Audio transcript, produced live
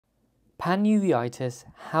Panuveitis,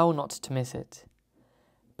 how not to miss it.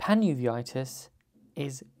 Panuveitis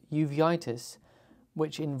is uveitis,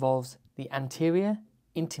 which involves the anterior,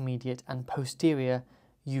 intermediate and posterior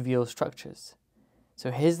uveal structures.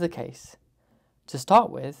 So here's the case. To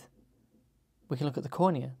start with, we can look at the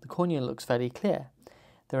cornea. The cornea looks fairly clear.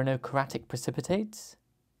 There are no chorotic precipitates.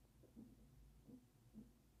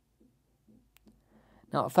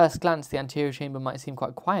 Now at first glance the anterior chamber might seem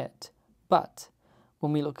quite quiet, but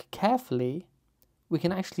when we look carefully we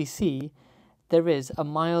can actually see there is a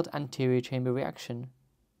mild anterior chamber reaction.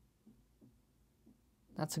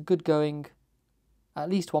 That's a good going at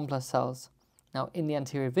least 1+ cells. Now in the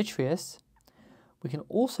anterior vitreous we can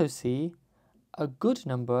also see a good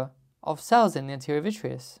number of cells in the anterior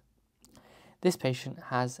vitreous. This patient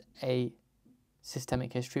has a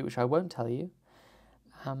systemic history which I won't tell you,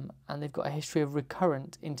 and they've got a history of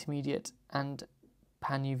recurrent intermediate and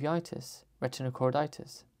panuveitis,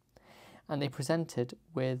 retinochoroiditis, and they presented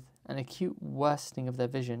with an acute worsening of their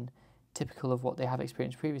vision typical of what they have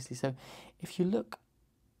experienced previously. So if you look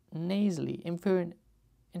nasally,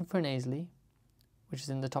 infranasally, which is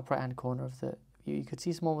in the top right hand corner of the view, you could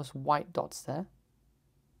see some almost white dots there,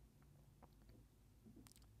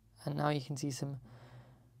 and now you can see some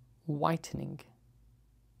whitening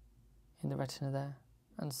in the retina there,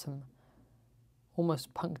 and some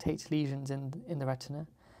almost punctate lesions in the retina,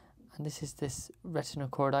 and this is this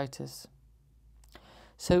retinochoroiditis.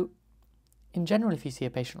 So in general, if you see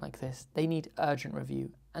a patient like this, they need urgent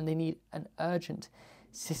review and they need an urgent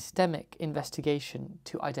systemic investigation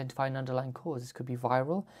to identify an underlying cause. This could be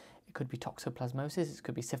viral, it could be toxoplasmosis, it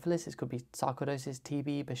could be syphilis, it could be sarcoidosis,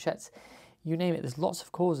 TB, Behçet's, you name it. There's lots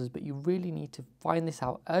of causes, but you really need to find this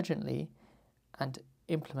out urgently and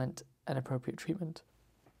implement an appropriate treatment.